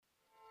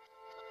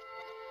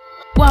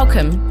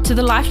Welcome to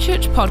the Life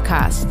Church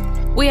podcast.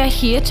 We are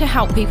here to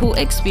help people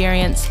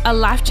experience a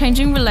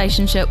life-changing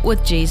relationship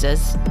with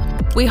Jesus.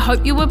 We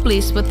hope you were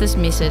blessed with this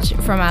message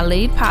from our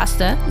lead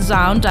pastor,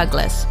 Zion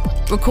Douglas,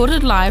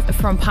 recorded live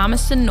from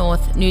Palmerston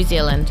North, New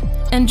Zealand.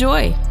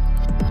 Enjoy.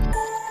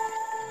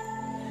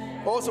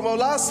 Awesome. Well,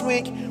 last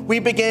week we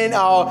began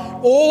our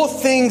All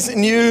Things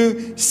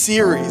New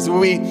series.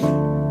 We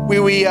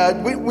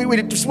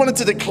just wanted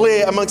to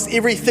declare amongst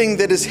everything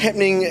that is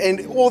happening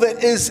and all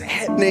that is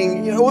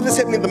happening, all that's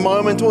happening at the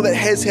moment, all that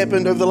has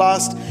happened over the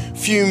last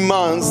few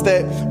months,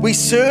 that we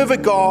serve a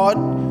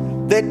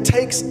God that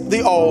takes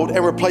the old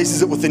and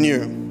replaces it with the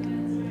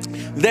new.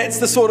 That's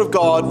the sort of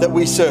God that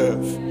we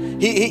serve.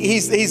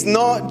 He's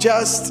not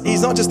just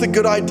a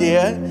good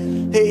idea.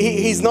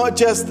 He's not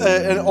just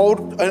an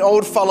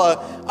old fella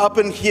up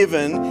in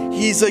heaven.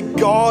 He's a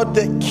God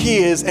that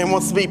cares and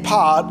wants to be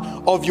part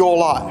of your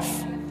life.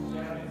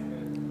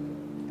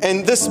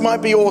 And this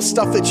might be all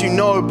stuff that you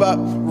know, but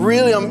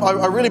really,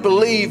 I really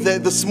believe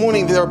that this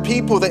morning there are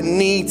people that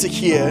need to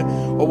hear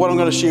what I'm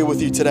going to share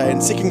with you today. And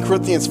 2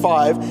 Corinthians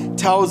 5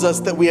 tells us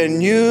that we are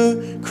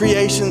new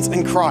creations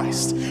in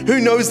Christ. Who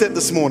knows that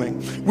this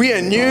morning? We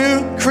are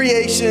new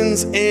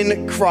creations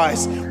in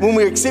Christ. When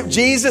we accept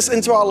Jesus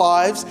into our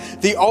lives,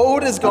 the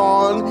old is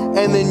gone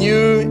and the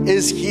new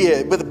is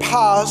here. But the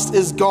past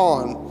is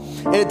gone.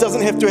 And it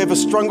doesn't have to have a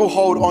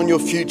stranglehold on your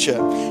future.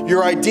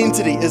 Your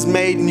identity is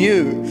made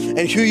new.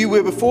 And who you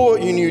were before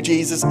you knew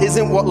Jesus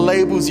isn't what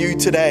labels you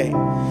today.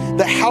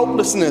 The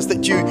helplessness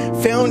that you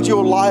found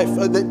your life, you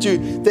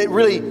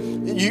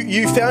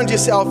found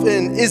yourself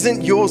in,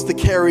 isn't yours to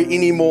carry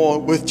anymore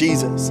with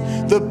Jesus.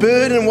 The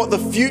burden, what the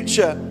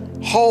future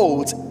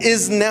holds,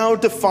 is now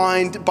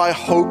defined by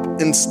hope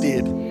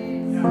instead.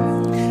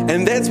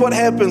 And that's what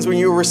happens when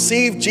you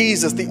receive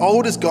Jesus. The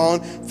old is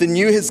gone, the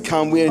new has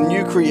come. We are a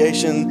new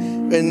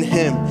creation in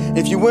Him. And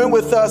if you weren't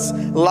with us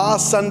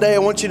last Sunday, I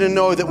want you to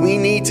know that we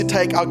need to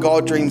take our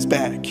God dreams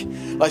back.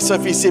 Like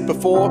Sophie said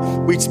before,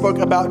 we spoke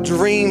about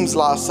dreams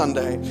last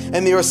Sunday.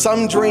 And there are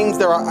some dreams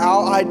that are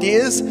our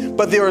ideas,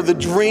 but there are the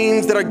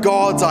dreams that are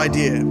God's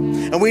idea.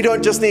 And we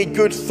don't just need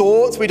good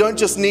thoughts. We don't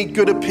just need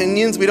good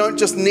opinions. We don't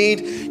just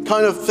need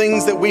kind of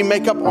things that we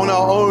make up on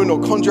our own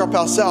or conjure up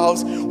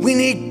ourselves. We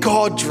need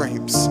God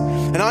dreams.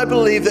 And I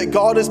believe that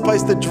God has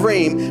placed a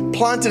dream,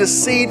 planted a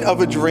seed of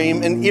a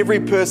dream in every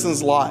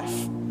person's life.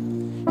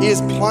 He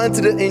has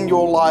planted it in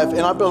your life.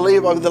 And I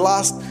believe over the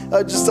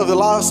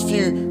last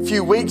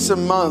few weeks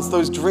and months,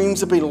 those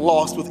dreams have been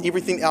lost with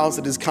everything else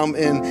that has come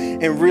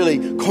in and really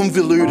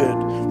convoluted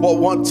what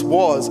once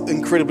was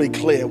incredibly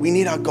clear. We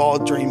need our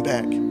God dream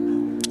back.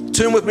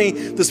 Turn with me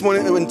this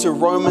morning into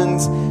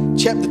Romans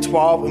chapter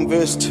 12 and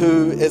verse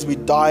 2 as we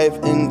dive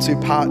into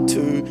part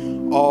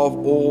 2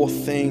 of All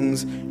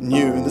Things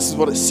New. And this is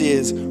what it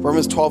says,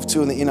 Romans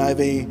 12:2 in the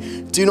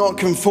NIV. Do not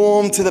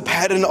conform to the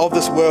pattern of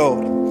this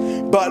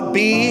world, but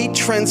be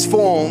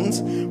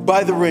transformed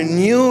by the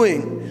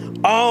renewing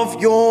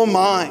of your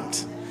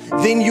mind.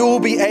 Then you'll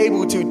be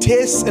able to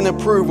test and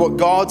approve what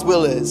God's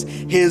will is,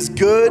 His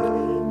good,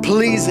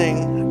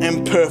 pleasing,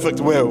 and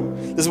perfect will.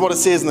 This is what it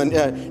says in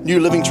the New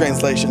Living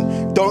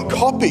Translation. Don't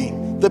copy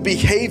the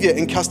behavior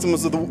and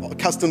customs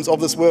of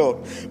this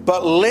world,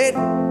 but let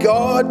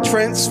God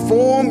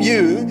transform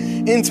you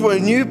into a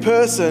new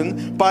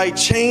person by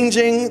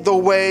changing the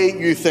way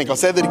you think. I'll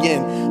say that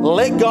again.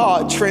 Let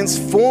God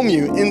transform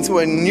you into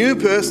a new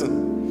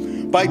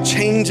person by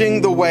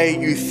changing the way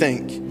you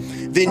think.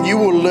 Then you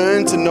will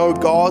learn to know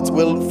God's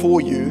will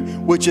for you,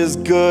 which is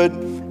good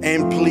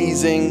and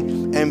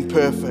pleasing and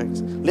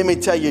perfect. Let me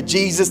tell you,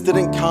 Jesus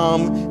didn't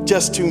come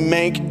just to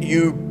make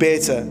you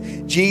better.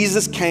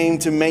 Jesus came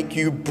to make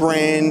you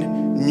brand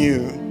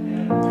new.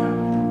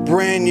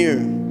 Brand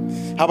new.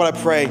 How about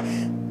I pray?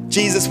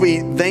 Jesus,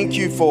 we thank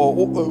you for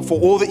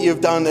all that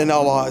you've done in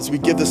our lives. We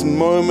give this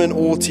moment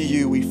all to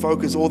you. We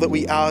focus all that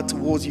we are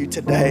towards you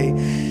today.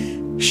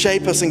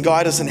 Shape us and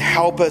guide us and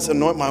help us.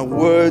 Anoint my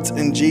words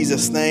in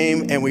Jesus'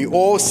 name. And we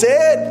all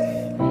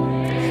said,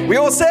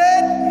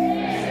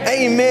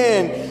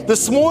 Amen.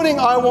 This morning,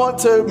 I want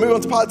to move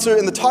on to part 2,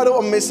 and the title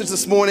of the message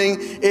this morning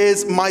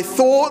is My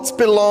Thoughts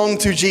Belong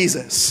to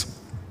Jesus.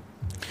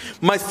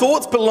 My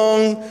thoughts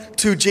belong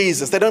to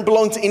Jesus. They don't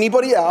belong to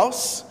anybody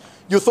else.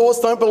 Your thoughts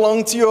don't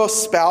belong to your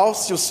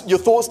spouse. Your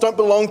thoughts don't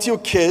belong to your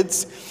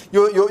kids.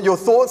 Your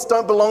thoughts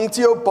don't belong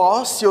to your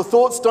boss. Your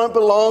thoughts don't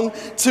belong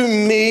to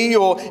me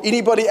or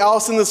anybody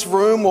else in this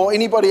room or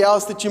anybody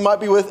else that you might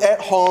be with at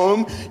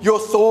home. Your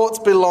thoughts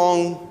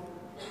belong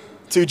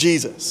to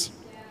Jesus.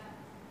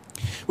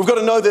 We've got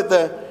to know that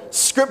the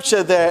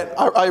scripture that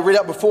I read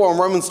out before in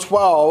Romans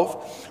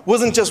 12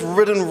 wasn't just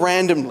written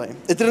randomly.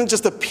 It didn't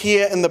just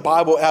appear in the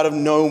Bible out of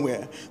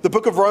nowhere. The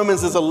book of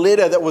Romans is a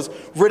letter that was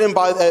written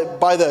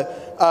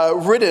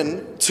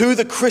written to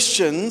the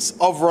Christians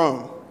of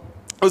Rome.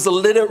 It was a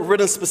letter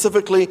written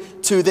specifically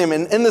to them.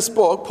 And in this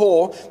book,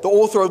 Paul, the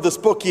author of this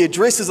book, he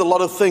addresses a lot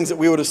of things that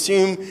we would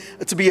assume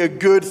to be a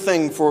good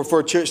thing for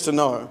a church to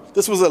know.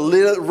 This was a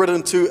letter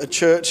written to a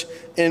church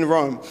in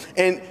Rome.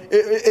 And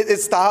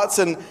it starts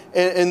in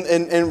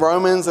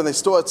Romans, and they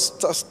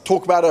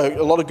talk about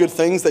a lot of good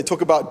things. They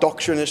talk about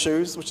doctrine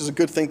issues, which is a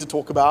good thing to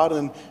talk about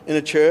in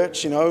a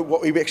church,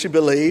 what we actually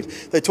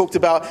believe. They talked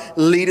about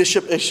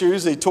leadership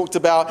issues. They talked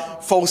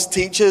about false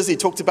teachers. He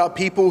talked about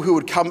people who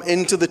would come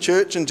into the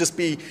church and just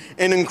be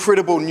an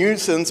incredible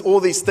nuisance, all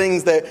these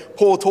things that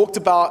Paul talked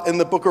about in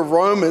the book of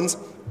Romans.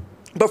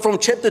 But from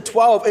chapter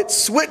 12, it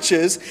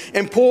switches,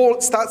 and Paul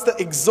starts to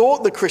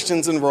exhort the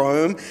Christians in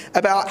Rome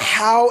about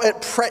how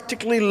it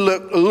practically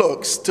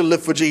looks to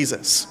live for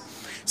Jesus.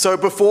 So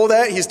before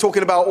that, he's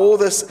talking about all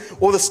this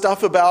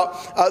stuff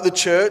about the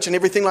church and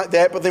everything like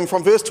that. But then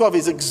from verse 12,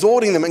 he's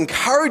exhorting them,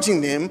 encouraging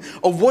them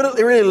of what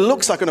it really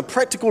looks like on a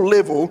practical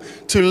level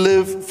to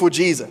live for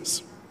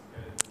Jesus.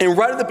 And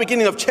right at the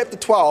beginning of chapter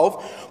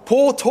 12,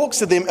 Paul talks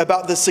to them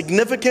about the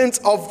significance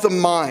of the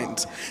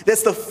mind.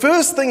 That's the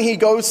first thing he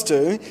goes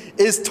to,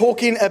 is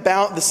talking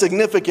about the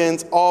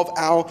significance of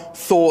our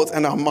thoughts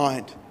and our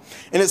mind.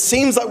 And it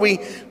seems like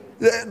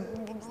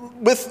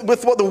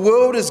with what the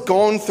world has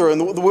gone through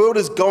and what the world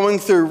is going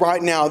through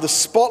right now, the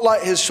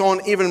spotlight has shone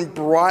even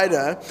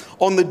brighter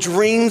on the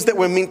dreams that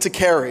we're meant to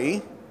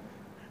carry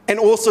and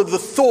also the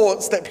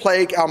thoughts that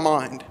plague our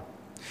mind.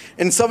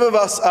 And some of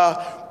us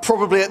are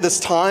probably at this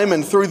time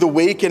and through the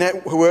week and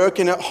at work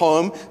and at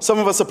home, some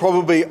of us are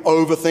probably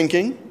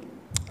overthinking.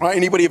 Right?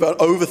 Anybody about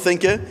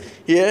overthinker?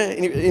 Yeah?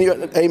 Any,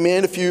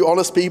 amen? A few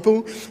honest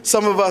people.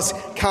 Some of us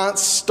can't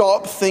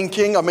stop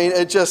thinking. I mean,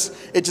 it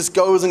just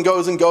goes and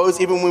goes and goes.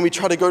 Even when we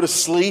try to go to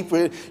sleep,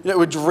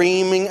 we're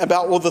dreaming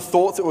about all the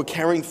thoughts that we're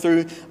carrying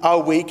through our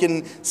week.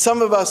 And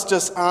some of us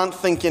just aren't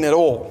thinking at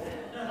all.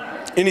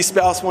 Any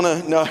spouse want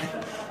to know?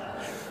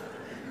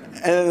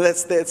 And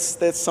that's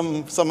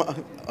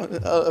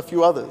a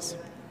few others.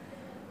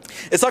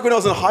 It's like when I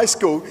was in high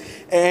school,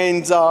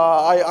 and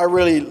I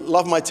really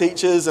loved my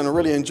teachers, and I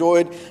really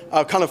enjoyed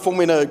kind of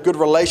forming a good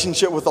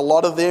relationship with a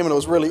lot of them, and it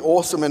was really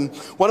awesome. And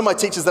one of my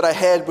teachers that I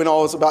had when I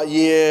was about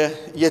year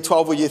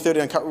 12 or year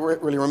 13, I can't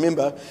really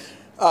remember,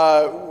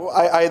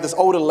 I had this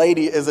older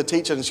lady as a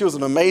teacher, and she was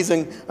an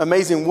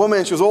amazing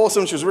woman. She was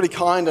awesome. She was really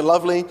kind and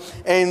lovely.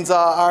 And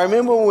I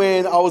remember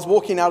when I was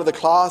walking out of the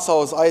class,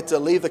 I had to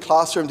leave the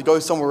classroom to go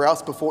somewhere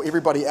else before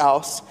everybody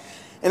else.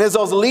 And as I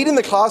was leaving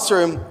the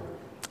classroom,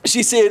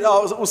 she said,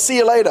 "Oh, we'll see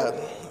you later.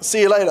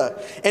 See you later."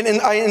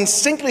 And I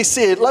instinctively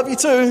said, "Love you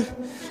too,"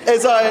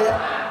 as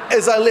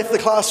I left the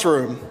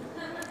classroom.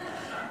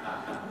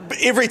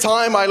 Every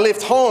time I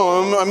left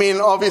home, I mean,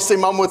 obviously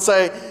Mum would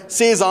say,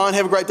 "See you, Zion,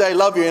 have a great day,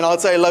 love you." And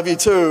I'd say, "Love you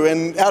too."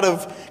 And out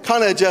of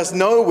kind of just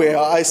nowhere,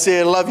 I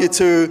said, "Love you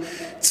too,"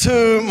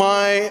 to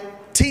my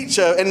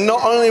teacher. And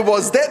not only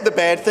was that the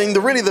bad thing,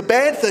 the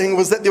bad thing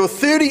was that there were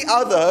 30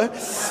 other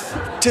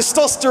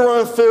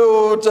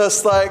testosterone-filled,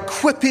 just like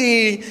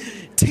quippy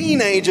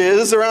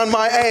teenagers around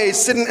my age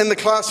sitting in the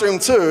classroom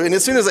too. And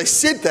as soon as I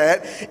said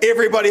that,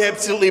 everybody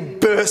absolutely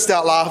burst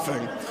out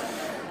laughing.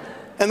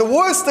 And the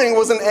worst thing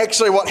wasn't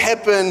actually what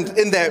happened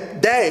in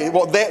that day,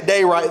 that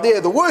day right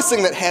there. The worst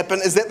thing that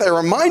happened is that they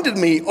reminded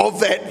me of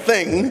that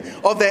thing,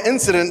 of that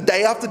incident,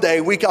 day after day,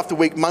 week after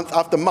week, month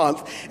after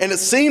month. And it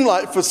seemed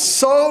like for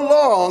so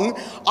long,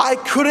 I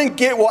couldn't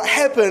get what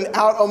happened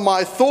out of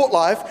my thought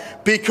life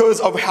because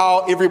of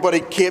how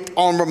everybody kept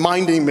on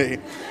reminding me.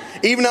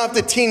 Even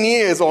after 10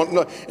 years, or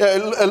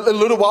a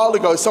little while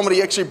ago,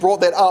 somebody actually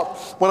brought that up,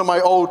 one of my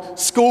old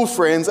school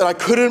friends, and I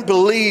couldn't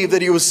believe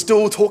that he was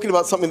still talking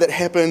about something that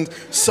happened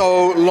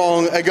so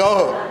long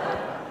ago.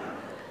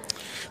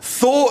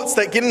 Thoughts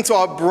that get into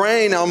our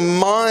brain, our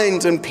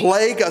mind, and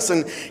plague us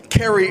and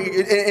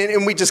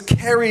we just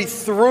carry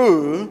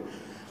through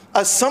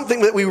are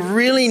something that we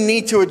really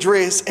need to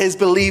address as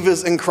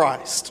believers in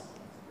Christ.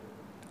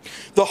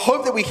 The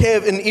hope that we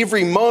have in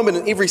every moment,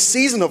 in every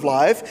season of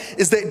life,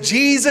 is that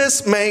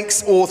Jesus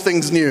makes all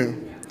things new.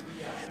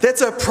 That's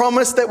a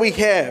promise that we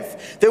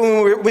have, that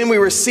when we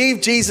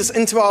receive Jesus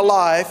into our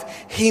life,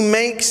 He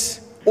makes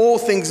all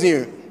things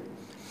new.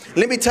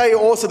 Let me tell you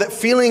also that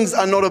feelings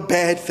are not a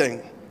bad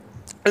thing.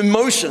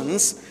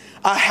 Emotions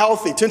are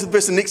healthy. Turn to the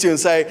person next to you and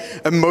say,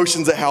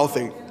 "Emotions are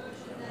healthy."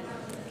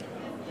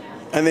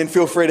 And then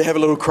feel free to have a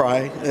little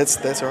cry.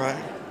 That's all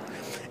right.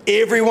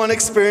 Everyone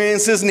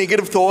experiences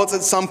negative thoughts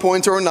at some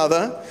point or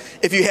another.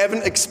 If you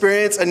haven't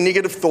experienced a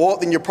negative thought,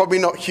 then you're probably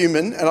not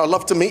human, and I'd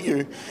love to meet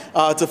you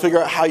to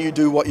figure out how you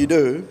do what you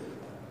do.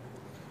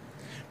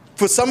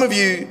 For some of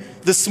you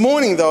this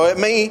morning, though, it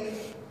may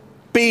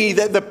be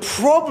that the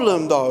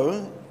problem,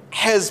 though,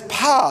 has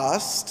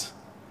passed,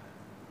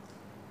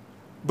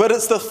 but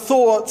it's the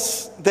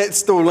thoughts that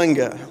still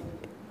linger.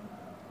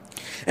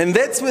 And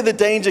that's where the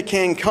danger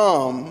can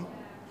come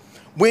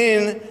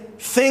when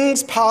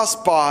things pass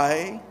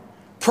by,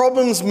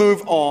 problems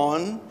move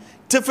on,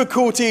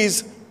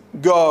 difficulties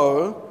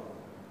go,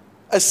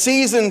 a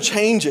season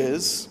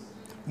changes,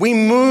 we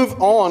move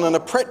on a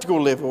practical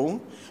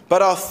level,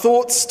 but our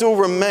thoughts still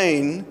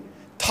remain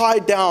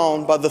tied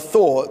down by the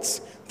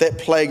thoughts that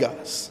plague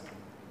us.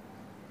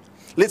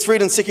 Let's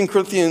read in 2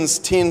 Corinthians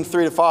 10,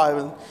 3-5.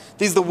 And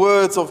these are the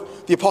words of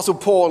the Apostle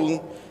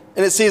Paul.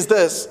 And it says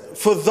this,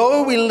 "For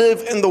though we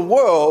live in the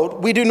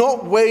world, we do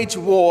not wage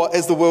war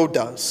as the world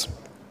does.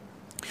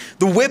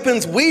 The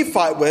weapons we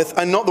fight with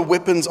are not the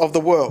weapons of the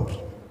world.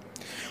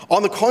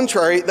 On the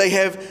contrary, they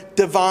have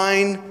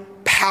divine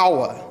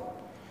power."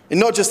 And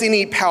not just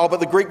any power,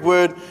 but the Greek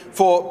word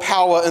for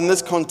power in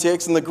this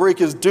context, in the Greek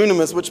is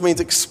dunamis, which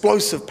means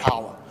explosive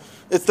power.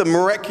 It's the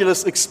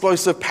miraculous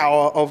explosive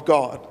power of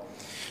God.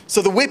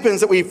 So the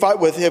weapons that we fight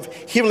with have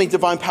heavenly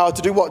divine power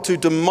to do what? To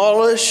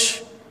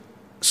demolish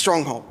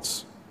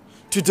strongholds.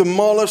 To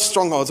demolish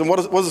strongholds. And what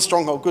is a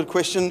stronghold? Good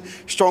question.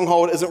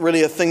 Stronghold isn't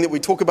really a thing that we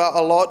talk about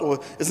a lot, or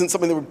isn't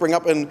something that we bring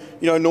up in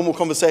normal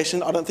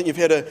conversation. I don't think you've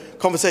had a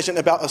conversation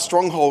about a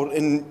stronghold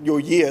in your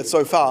year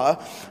so far.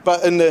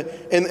 But in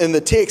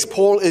the text,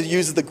 Paul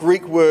uses the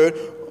Greek word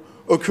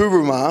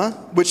okuruma,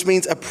 which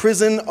means a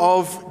prison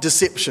of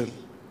deception.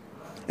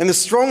 And the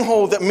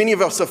stronghold that many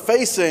of us are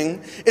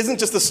facing isn't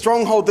just a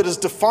stronghold that is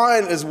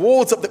defined as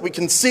walls up that we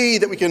can see,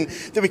 that we can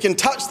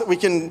touch, that we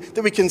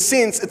can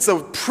sense. It's a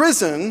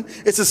prison.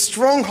 It's a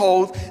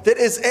stronghold that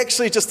is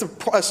actually just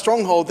a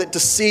stronghold that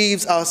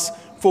deceives us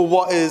for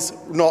what is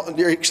not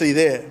actually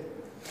there.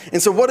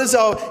 And so what does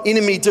our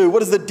enemy do? What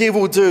does the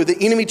devil do? The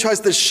enemy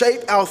tries to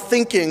shape our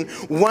thinking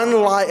one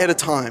lie at a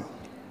time,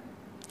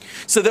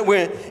 so that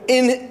we're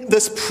in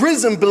this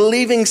prison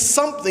believing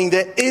something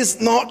that is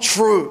not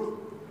true.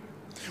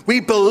 We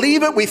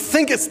believe it, we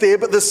think it's there,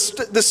 but this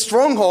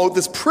stronghold,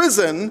 this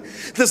prison,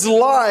 this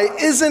lie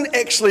isn't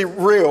actually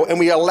real, and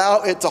we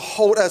allow it to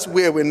hold us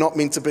where we're not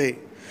meant to be.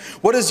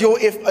 What is your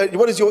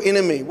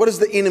enemy? What does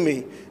the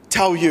enemy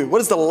tell you?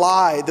 What is the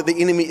lie that the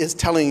enemy is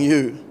telling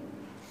you?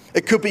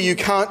 It could be you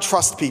can't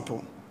trust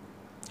people.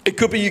 It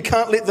could be you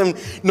can't let them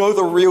know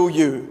the real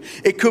you.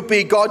 It could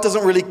be God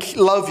doesn't really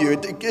love you.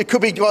 It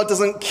could be God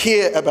doesn't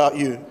care about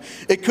you.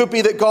 It could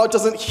be that God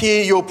doesn't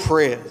hear your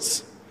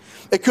prayers.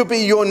 It could be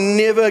you're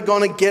never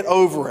going to get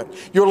over it.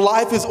 Your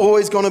life is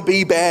always going to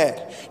be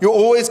bad. You're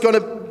always going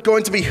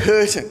to be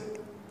hurting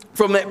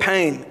from that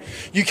pain.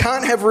 You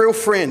can't have real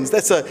friends.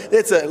 That's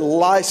a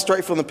lie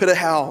straight from the pit of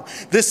hell.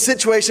 This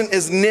situation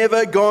is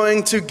never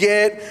going to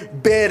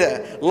get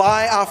better.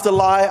 Lie after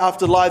lie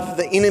after lie that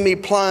the enemy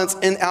plants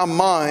in our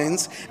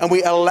minds, and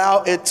we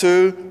allow it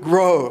to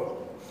grow.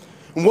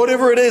 And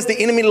whatever it is, the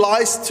enemy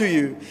lies to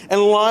you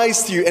and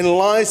lies to you and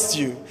lies to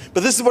you.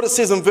 But this is what it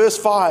says in verse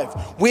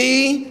 5.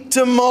 We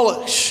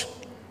demolish,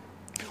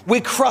 we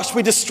crush,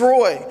 we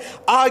destroy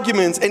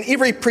arguments and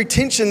every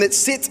pretension that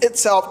sets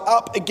itself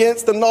up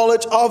against the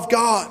knowledge of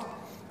God.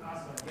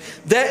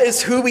 That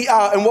is who we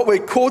are and what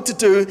we're called to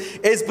do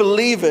as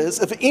believers.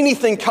 If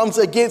anything comes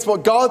against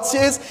what God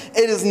says,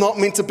 it is not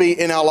meant to be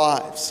in our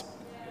lives.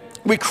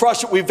 We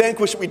crush it, we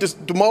vanquish it, we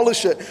just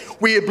demolish it,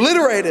 we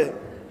obliterate it.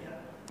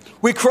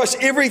 We crush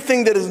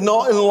everything that is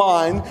not in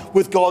line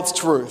with God's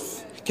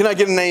truth. Can I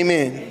get an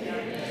amen?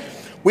 Amen.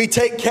 We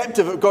take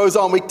captive, it goes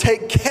on, we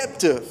take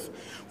captive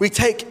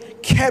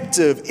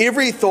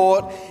every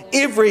thought,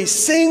 every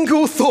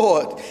single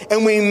thought,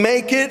 and we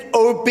make it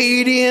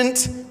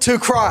obedient to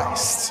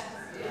Christ.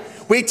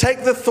 We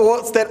take the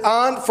thoughts that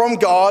aren't from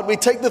God, we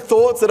take the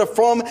thoughts that are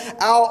from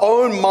our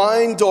own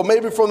mind, or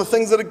maybe from the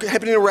things that are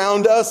happening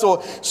around us,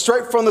 or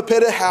straight from the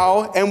pit of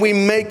hell, and we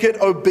make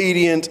it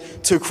obedient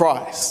to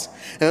Christ.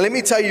 And let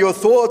me tell you, your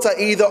thoughts are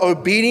either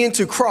obedient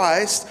to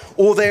Christ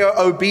or they are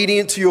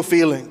obedient to your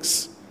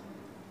feelings.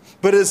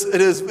 But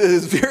it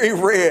is very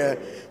rare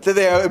that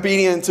they are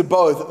obedient to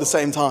both at the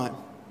same time.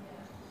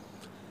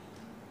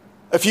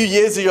 A few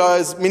years ago,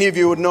 as many of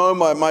you would know,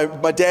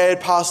 my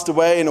dad passed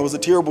away, and it was a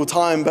terrible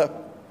time. But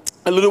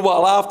a little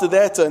while after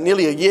that,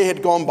 nearly a year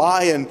had gone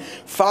by, and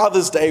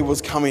Father's Day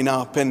was coming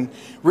up. And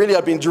really,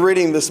 I've been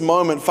dreading this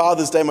moment,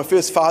 Father's Day, my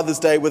first Father's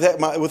Day without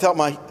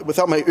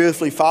my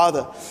earthly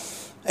father.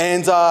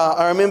 And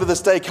I remember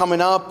this day coming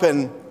up,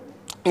 and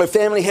my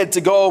family had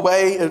to go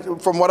away.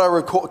 From what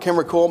I can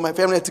recall, my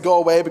family had to go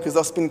away because I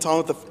was spending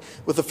time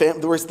with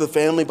the rest of the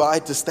family, but I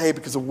had to stay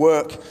because of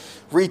work.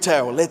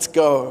 Retail, let's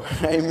go.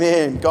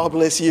 Amen. God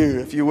bless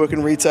you if you work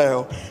in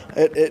retail.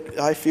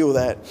 I feel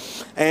that.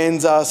 And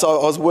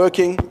so I was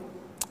working,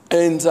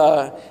 and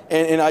I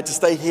had to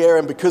stay here,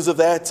 and because of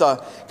that, I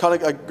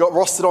got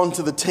rostered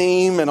onto the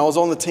team, and I was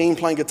on the team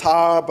playing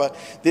guitar, but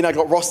then I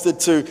got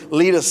rostered to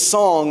lead a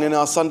song in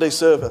our Sunday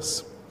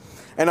service.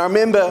 And I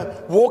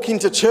remember walking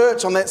to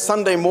church on that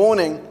Sunday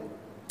morning,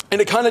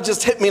 and it kind of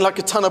just hit me like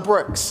a ton of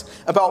bricks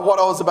about what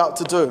I was about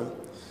to do.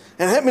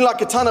 And it hit me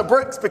like a ton of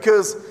bricks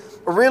because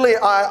really,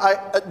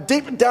 I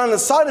deep down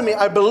inside of me,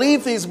 I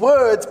believed these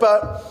words,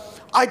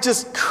 but I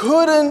just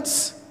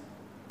couldn't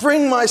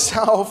bring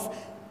myself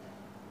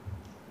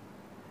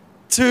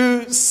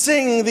to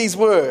sing these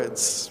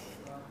words.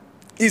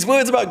 These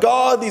words about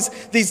God, these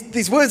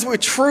words that were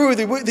true,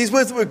 these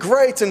words that were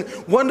great and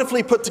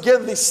wonderfully put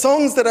together, these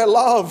songs that I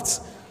loved.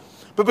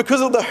 But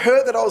because of the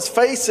hurt that I was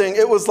facing,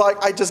 it was like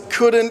I just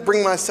couldn't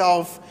bring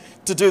myself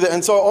to do that.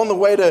 And so on the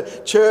way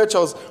to church, I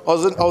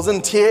was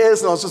in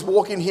tears, and I was just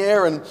walking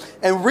here,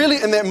 and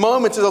really in that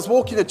moment, as I was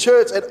walking to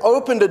church, it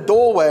opened a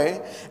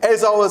doorway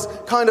as I was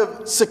kind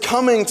of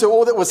succumbing to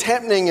all that was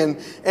happening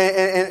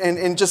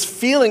and just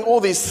feeling all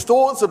these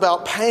thoughts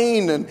about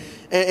pain and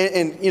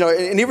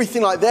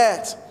everything like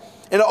that.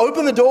 And I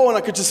opened the door, and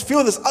I could just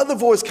feel this other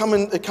voice come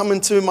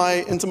into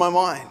my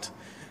mind.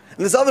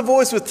 And this other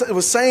voice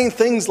was saying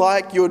things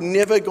like, you're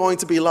never going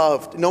to be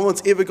loved. No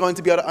one's ever going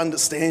to be able to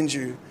understand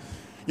you.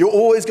 You're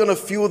always going to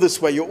feel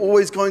this way. You're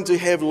always going to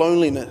have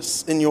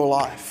loneliness in your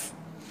life.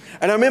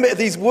 And I remember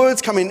these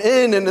words coming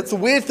in, and it's the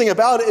weird thing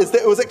about it is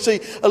that it was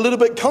actually a little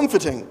bit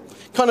comforting.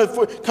 Kind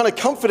of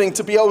comforting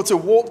to be able to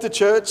walk to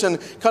church and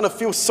kind of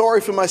feel sorry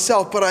for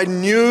myself. But I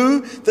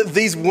knew that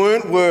these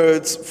weren't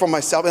words from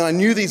myself, and I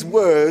knew these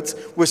words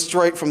were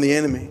straight from the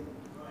enemy.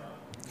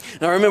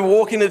 And I remember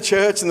walking to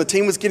church, and the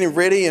team was getting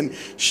ready, and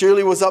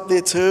Shirley was up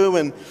there too,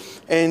 and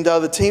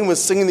the team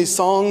was singing these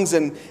songs.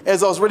 And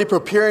as I was really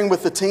preparing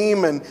with the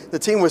team, and the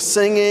team was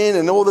singing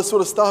and all this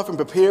sort of stuff and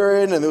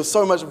preparing, and there was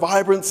so much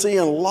vibrancy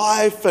and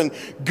life and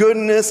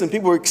goodness, and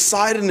people were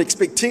excited and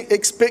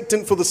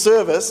expectant for the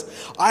service,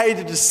 I had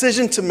a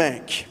decision to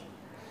make.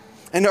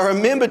 And I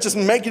remember just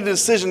making a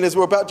decision as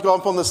we're about to go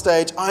up on the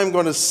stage, I'm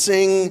going to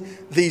sing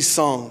these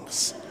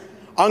songs.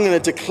 I'm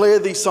going to declare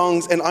these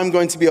songs, and I'm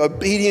going to be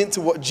obedient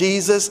to what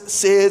Jesus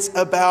says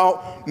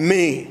about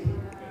me.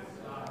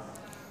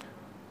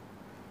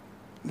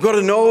 We've got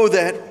to know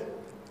that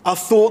our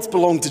thoughts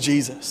belong to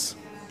Jesus.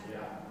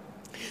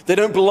 They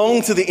don't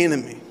belong to the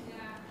enemy.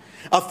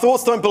 Our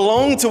thoughts don't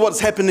belong to what's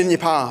happened in your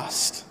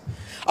past.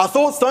 Our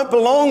thoughts don't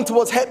belong to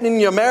what's happening in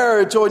your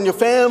marriage or in your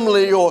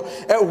family or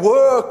at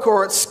work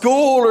or at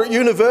school or at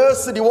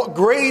university, what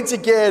grades you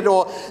get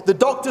or the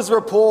doctor's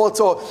report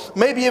or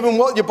maybe even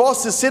what your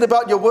boss has said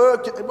about your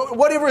work.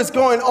 Whatever is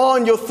going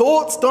on, your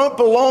thoughts don't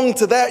belong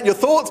to that. Your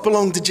thoughts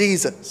belong to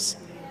Jesus.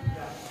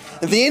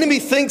 And the enemy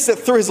thinks that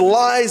through his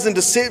lies and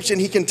deception,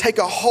 he can take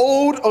a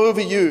hold over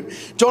you.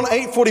 John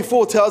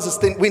 8:44 tells us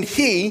that when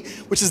he,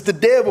 which is the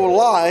devil,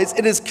 lies,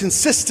 it is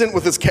consistent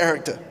with his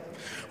character.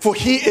 For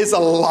he is a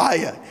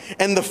liar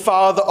and the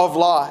father of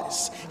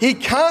lies. He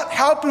can't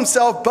help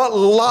himself but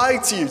lie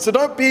to you. So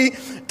don't be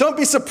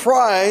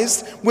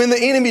surprised when the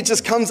enemy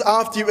just comes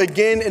after you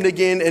again and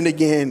again and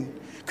again.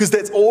 Because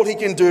that's all he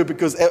can do,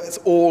 because that's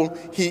all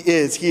he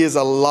is. He is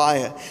a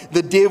liar.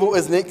 The devil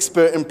is an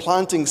expert in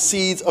planting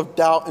seeds of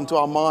doubt into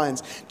our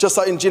minds. Just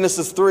like in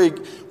Genesis 3,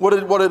 what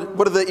did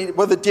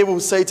the devil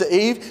say to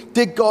Eve?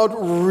 Did God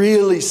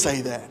really say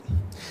that?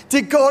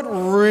 Did God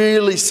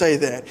really say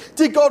that?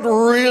 Did God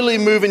really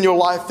move in your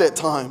life that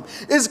time?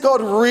 Is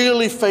God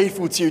really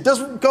faithful to you? Does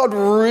God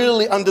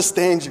really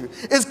understand you?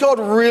 Is God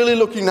really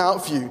looking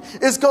out for you?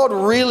 Is God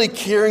really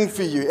caring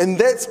for you? And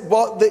that's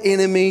what the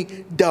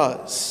enemy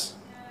does.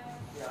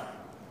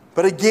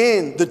 But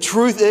again, the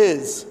truth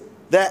is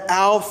that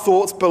our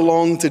thoughts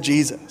belong to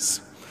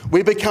Jesus.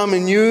 We become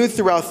new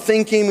through our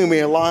thinking when we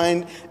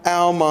align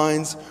our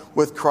minds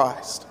with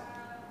Christ.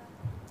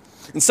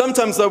 And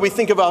sometimes, though, we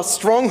think of our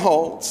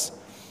strongholds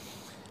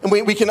and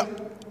we can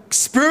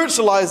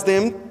spiritualize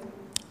them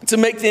to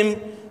make them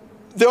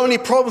the only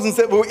problems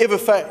that we'll ever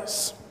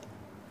face.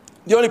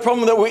 The only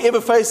problem that we'll ever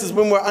face is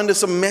when we're under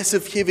some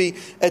massive, heavy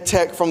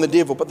attack from the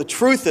devil. But the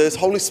truth is,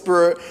 Holy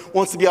Spirit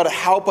wants to be able to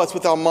help us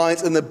with our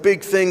minds in the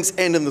big things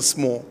and in the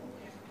small.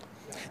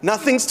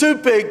 Nothing's too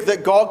big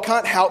that God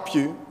can't help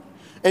you,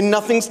 and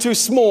nothing's too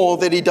small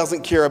that he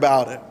doesn't care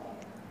about it.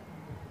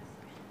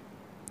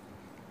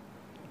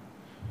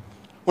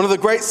 One of the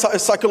great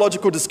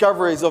psychological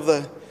discoveries of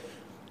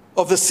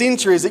the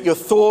century is that your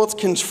thoughts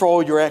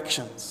control your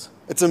actions.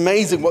 It's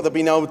amazing what they've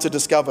been able to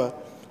discover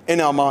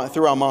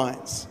through our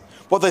minds.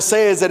 What they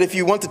say is that if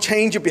you want to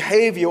change your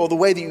behavior or the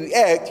way that you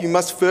act, you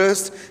must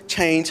first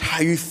change how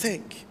you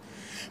think.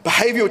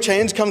 Behavioral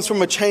change comes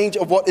from a change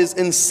of what is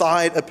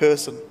inside a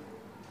person.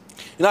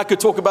 And I could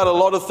talk about a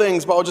lot of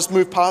things, but I'll just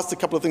move past a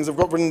couple of things I've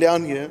got written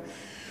down here.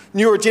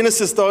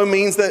 Neurogenesis, though,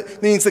 means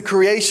the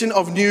creation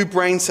of new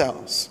brain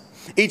cells.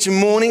 Each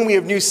morning we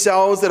have new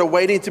cells that are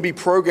waiting to be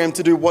programmed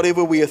to do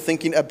whatever we are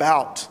thinking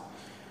about.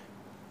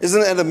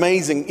 Isn't that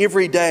amazing?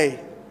 Every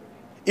day,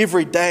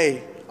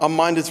 our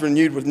mind is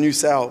renewed with new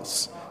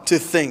cells to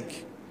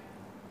think.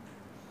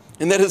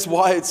 And that is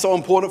why it's so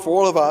important for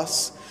all of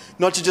us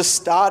not to just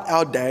start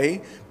our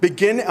day,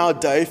 begin our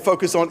day,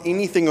 focus on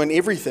anything and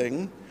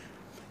everything,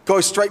 go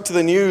straight to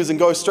the news and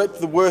go straight to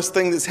the worst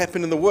thing that's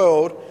happened in the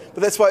world.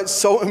 But that's why it's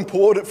so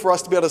important for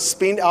us to be able to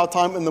spend our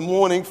time in the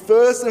morning,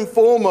 first and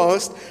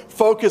foremost,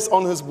 focus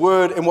on his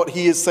word and what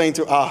he is saying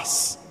to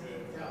us.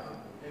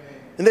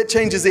 And that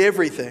changes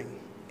everything.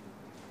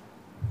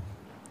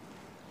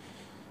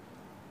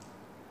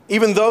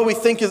 Even though we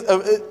think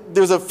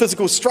there's a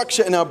physical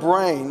structure in our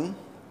brain,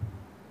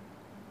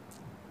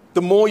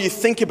 the more you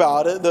think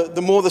about it,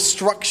 the more the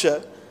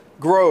structure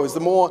grows,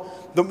 the more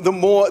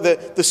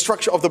the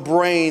structure of the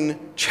brain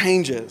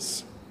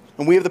changes.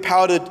 And we have the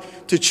power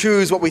to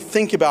choose what we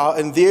think about,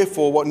 and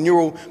therefore what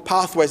neural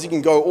pathways. You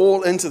can go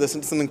all into this,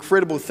 and it's an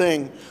incredible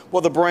thing,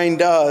 what the brain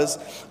does,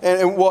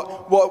 and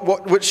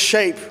which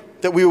shape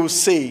that we will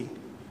see,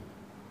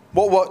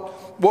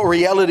 what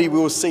reality we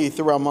will see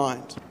through our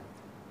mind.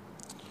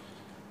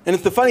 And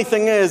the funny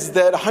thing is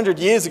that 100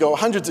 years ago,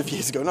 hundreds of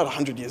years ago, not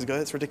 100 years ago,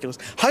 that's ridiculous,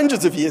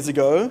 hundreds of years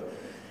ago,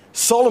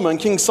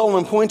 King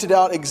Solomon pointed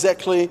out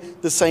exactly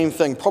the same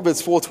thing.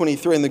 Proverbs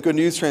 4:23 in the Good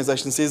News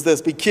Translation says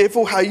this: be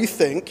careful how you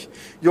think,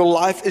 your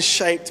life is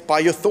shaped by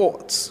your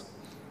thoughts.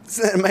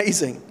 Isn't that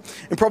amazing?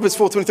 In Proverbs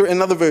 4:23,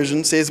 another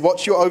version says,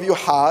 watch over your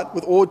heart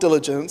with all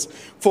diligence,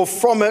 for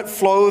from it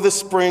flow the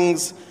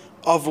springs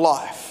of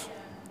life.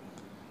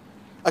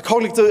 A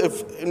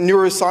cognitive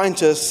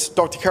neuroscientist,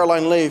 Dr.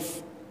 Caroline Leaf,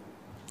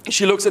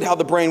 she looks at how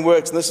the brain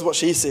works, and this is what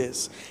she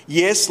says.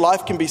 Yes,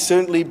 life can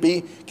certainly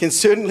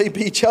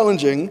be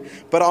challenging,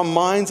 but our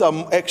minds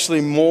are actually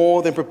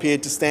more than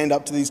prepared to stand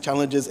up to these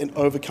challenges and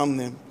overcome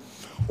them.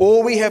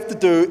 All we have to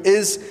do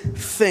is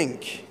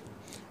think.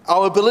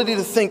 Our ability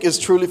to think is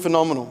truly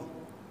phenomenal.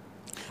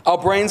 Our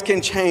brains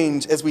can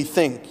change as we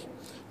think,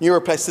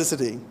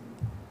 neuroplasticity,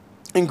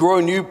 and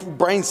grow new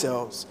brain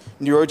cells,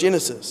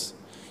 neurogenesis.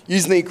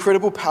 Using the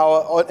incredible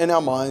power in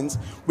our minds,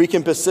 we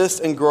can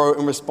persist and grow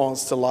in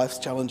response to life's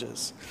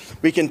challenges.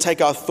 We can take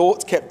our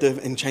thoughts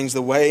captive and change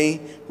the way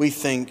we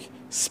think,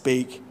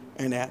 speak,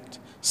 and act.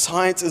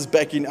 Science is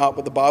backing up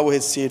what the Bible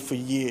has said for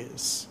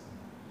years,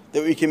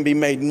 that we can be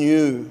made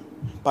new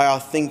by our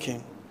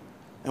thinking.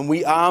 And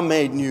we are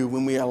made new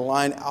when we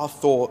align our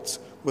thoughts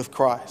with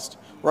Christ.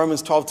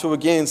 Romans 12:2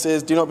 again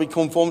says, do not be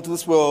conformed to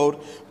this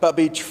world, but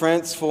be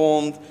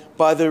transformed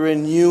by the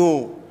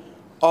renewal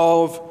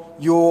of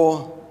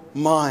your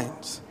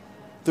mind.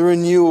 The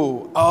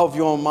renewal of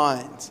your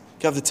mind.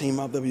 Can I have the team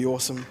up? That'd be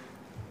awesome.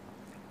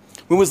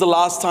 When was the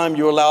last time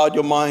you allowed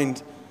your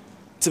mind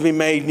to be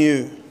made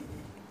new?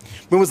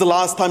 When was the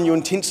last time you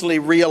intentionally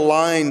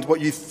realigned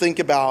what you think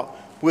about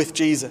with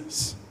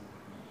Jesus?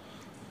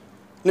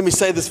 Let me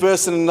say this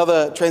verse in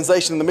another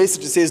translation in the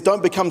Message. It says,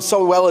 don't become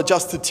so well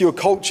adjusted to your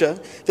culture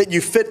that you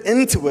fit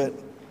into it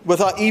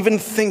without even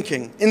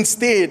thinking.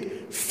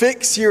 Instead,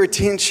 fix your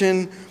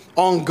attention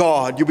on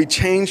God. You'll be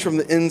changed from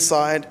the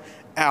inside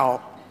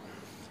out.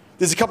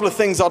 There's a couple of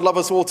things I'd love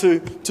us all to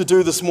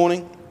do this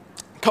morning.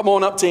 Come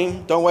on up,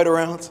 team. Don't wait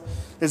around.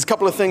 There's a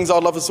couple of things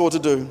I'd love us all to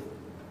do.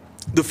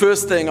 The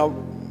first thing I'd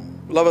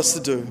love us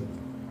to do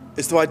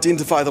is to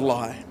identify the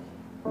lie.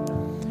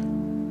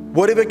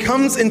 Whatever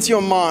comes into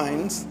your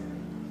mind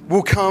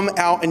will come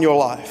out in your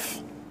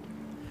life.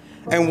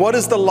 And what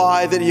is the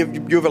lie that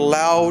you've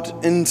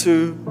allowed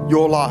into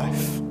your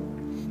life?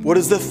 What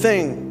is the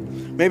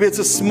thing? Maybe it's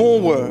a small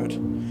word.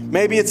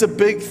 Maybe it's a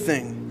big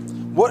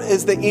thing. What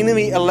is the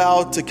enemy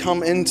allowed to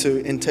come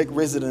into and take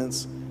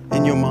residence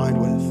in your mind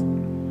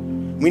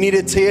with? We need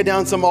to tear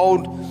down some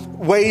old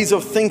ways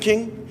of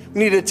thinking. We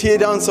need to tear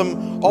down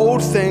some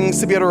old things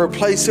to be able to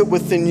replace it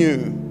with the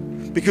new.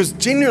 Because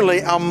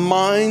generally our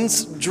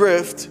minds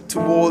drift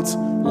towards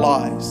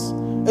lies.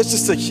 It's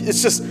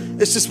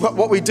just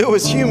what we do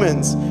as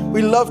humans.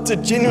 We love to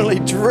genuinely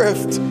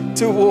drift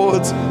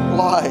towards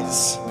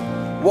lies.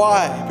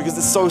 Why? Because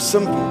it's so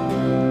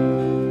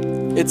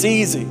simple. It's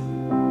easy.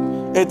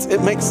 It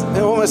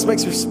almost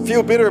makes us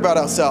feel better about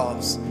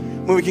ourselves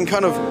when we can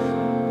kind of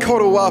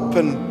cuddle up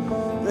and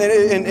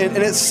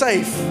it's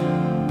safe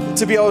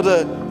to be able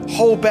to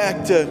hold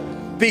back, to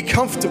be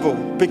comfortable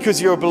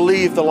because you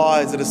believe the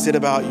lies that are said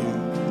about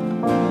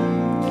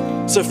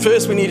you. So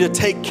first we need to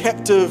take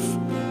captive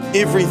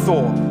every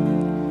thought.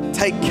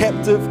 Take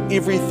captive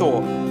every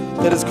thought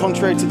that is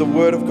contrary to the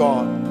Word of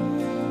God.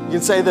 You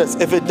can say this: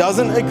 if it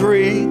doesn't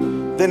agree,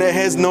 then it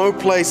has no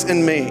place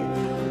in me.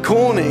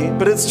 Corny,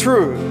 but it's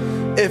true.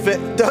 If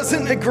it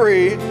doesn't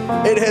agree,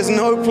 it has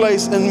no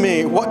place in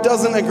me. What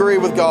doesn't agree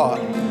with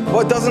God?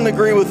 What doesn't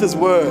agree with His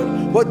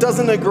Word? What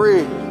doesn't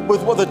agree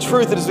with what the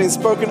truth that has been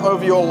spoken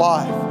over your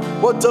life?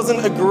 What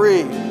doesn't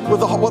agree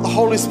with what the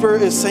Holy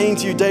Spirit is saying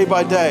to you day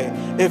by day?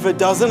 If it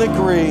doesn't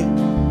agree,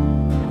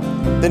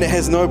 then it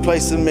has no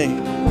place in me.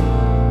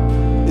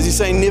 As you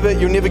say,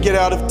 you'll never get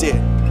out of debt.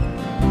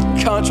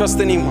 Can't trust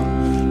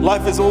anyone.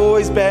 Life is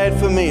always bad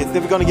for me. It's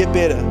never going to get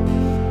better.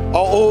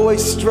 I'll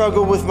always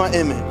struggle with my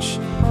image.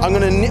 I'm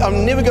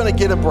never going to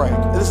get a break.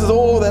 This is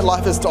all that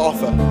life has to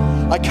offer.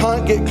 I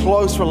can't get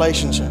close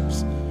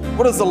relationships.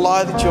 What is the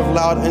lie that you have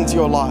allowed into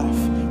your life?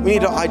 We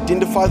need to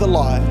identify the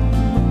lie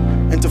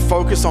and to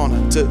focus on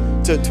it,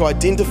 to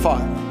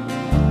identify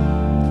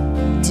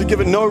it, to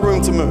give it no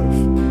room to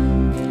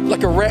move.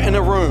 Like a rat in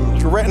a room,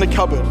 like a rat in a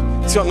cupboard.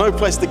 It's got no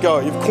place to go.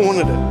 You've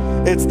cornered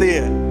it. It's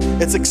there.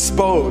 It's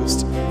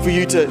exposed for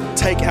you to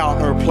take out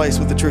and replace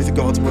with the truth of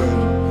God's Word.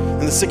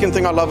 And the second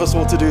thing I love us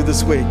all to do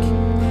this week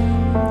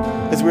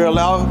is we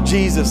allow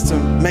Jesus to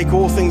make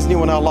all things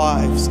new in our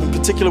lives, in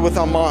particular with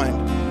our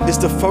mind, is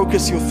to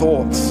focus your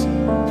thoughts.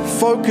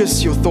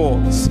 Focus your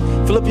thoughts.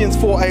 Philippians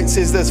 4:8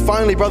 says this: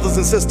 finally, brothers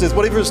and sisters,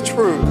 whatever is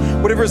true,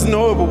 whatever is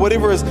noble,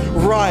 whatever is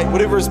right,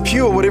 whatever is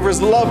pure, whatever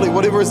is lovely,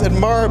 whatever is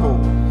admirable,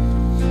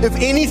 if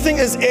anything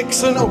is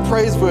excellent or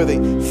praiseworthy,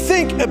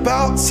 think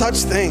about such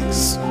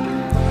things.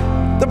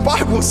 The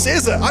Bible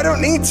says it. I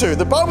don't need to.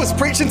 The Bible's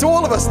preaching to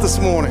all of us this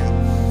morning.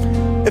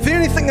 If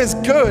anything is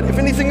good, if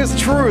anything is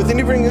true, if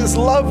anything is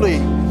lovely,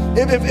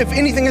 if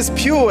anything is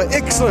pure,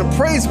 excellent,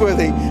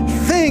 praiseworthy,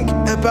 think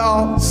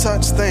about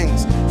such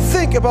things.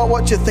 Think about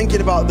what you're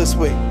thinking about this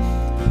week.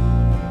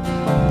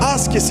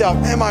 Ask yourself,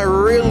 am I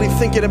really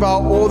thinking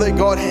about all that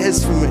God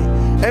has for me?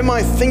 Am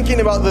I thinking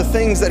about the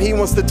things that He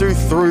wants to do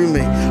through me?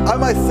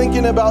 Am I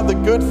thinking about the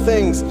good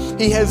things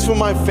He has for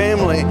my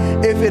family?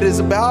 If it is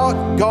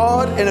about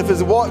God and if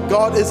it's what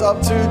God is up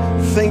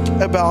to, think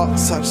about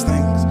such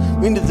things.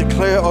 We need to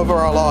declare over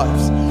our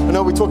lives. I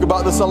know we talk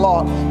about this a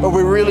lot, but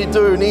we really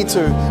do need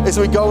to as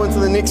we go into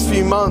the next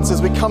few months,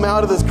 as we come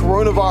out of this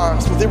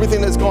coronavirus with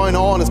everything that's going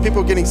on, as people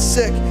are getting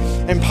sick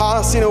and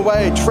passing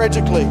away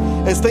tragically,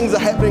 as things are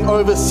happening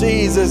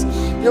overseas, as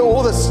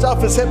all this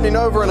stuff is happening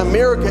over in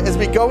America, as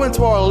we go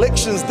into our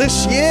elections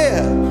this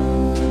year.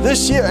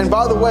 And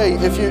by the way,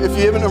 if you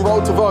haven't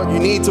enrolled to vote, you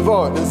need to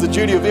vote. It's the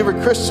duty of every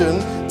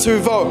Christian to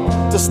vote,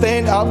 to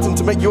stand up and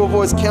to make your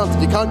voice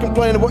counted. You can't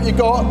complain of what you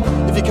got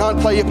if you can't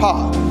play your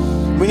part.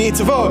 We need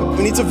to vote.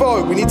 We need to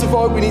vote. We need to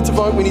vote. We need to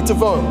vote. We need to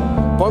vote.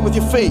 Vote with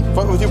your feet.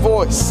 Vote with your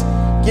voice.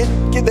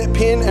 Get that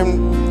pen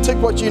and tick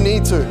what you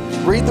need to.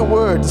 Read the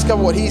Word.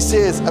 Discover what He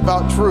says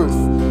about truth.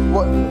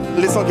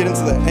 Let's not get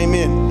into that.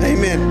 Amen.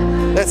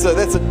 Amen. There's a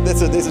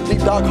deep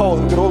dark hole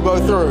that we could all go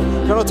through.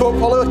 You want to talk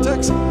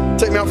politics?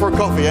 Take me out for a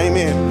coffee.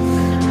 Amen.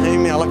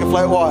 Amen. I like a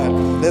flat white.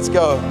 Let's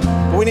go.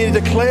 But we need to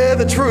declare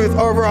the truth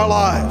over our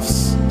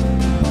lives.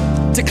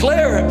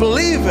 Declare it.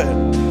 Believe it.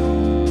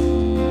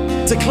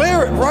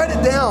 Declare it. Write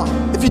it down.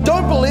 If you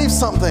don't believe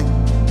something,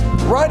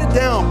 write it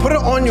down. Put it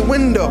on your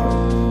window.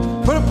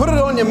 Put it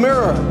on your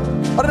mirror.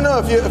 I don't know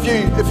if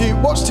you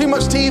watch too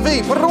much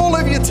TV, put it all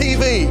over your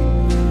TV.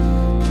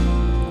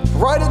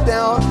 Write it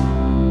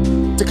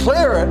down.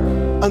 Declare it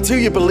until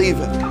you believe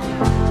it.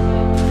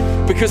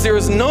 Because there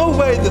is no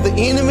way that the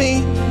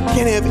enemy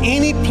can have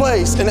any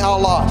place in our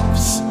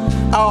lives.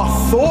 Our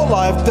thought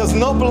life does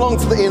not belong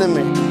to the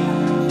enemy.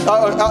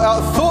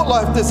 Our thought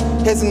life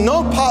has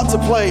no part to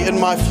play in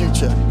my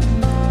future.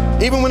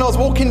 Even when I was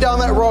walking down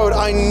that road,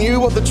 I knew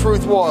what the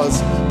truth was,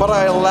 but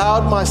I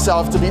allowed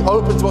myself to be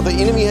open to what the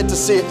enemy had to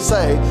say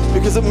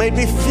because it made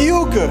me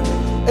feel good.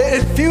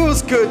 It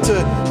feels good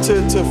to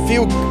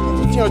feel,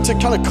 to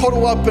kind of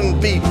cuddle up and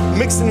be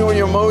mixed in all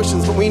your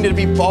emotions, but we need to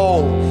be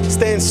bold,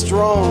 stand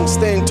strong,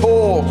 stand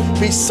tall,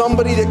 be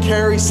somebody that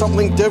carries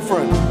something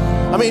different.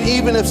 I mean,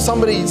 even if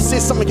somebody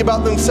says something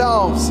about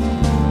themselves,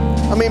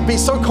 be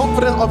so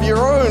confident of your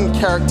own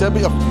character,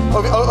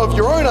 of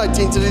your own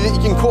identity, that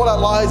you can call out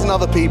lies in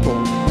other people.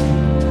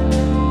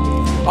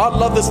 I'd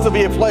love this to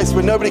be a place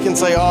where nobody can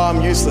say, oh, I'm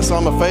useless,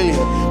 I'm a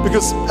failure,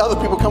 because other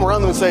people come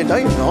around them and say, no,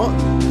 you're not.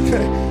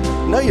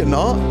 No, you're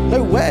not.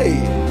 No way.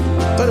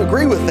 Don't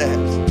agree with that.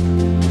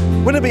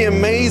 Wouldn't it be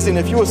amazing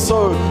if you were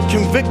so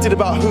convicted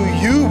about who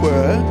you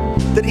were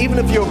that even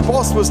if your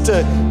boss was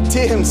to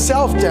tear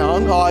himself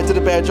down, oh, I did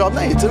a bad job.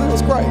 No, you didn't. It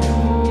was great.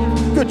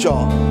 Good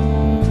job.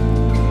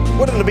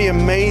 Wouldn't it be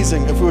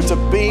amazing if we were to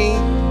be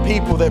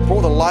people that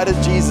brought the light of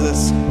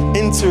Jesus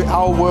into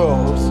our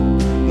world?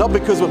 Not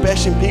because we're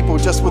bashing people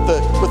just with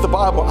the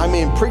Bible.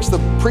 Preach the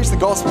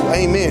gospel.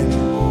 Amen.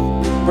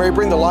 Where we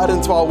bring the light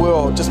into our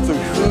world just through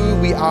who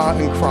we are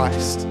in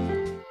Christ.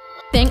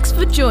 Thanks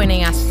for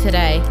joining us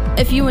today.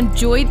 If you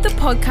enjoyed the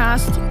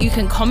podcast, you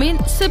can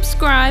comment,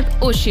 subscribe,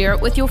 or share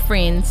it with your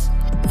friends.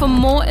 For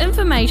more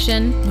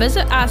information,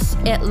 visit us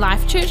at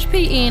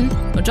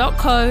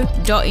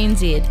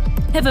lifechurchpn.co.nz.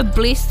 Have a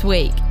blessed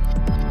week.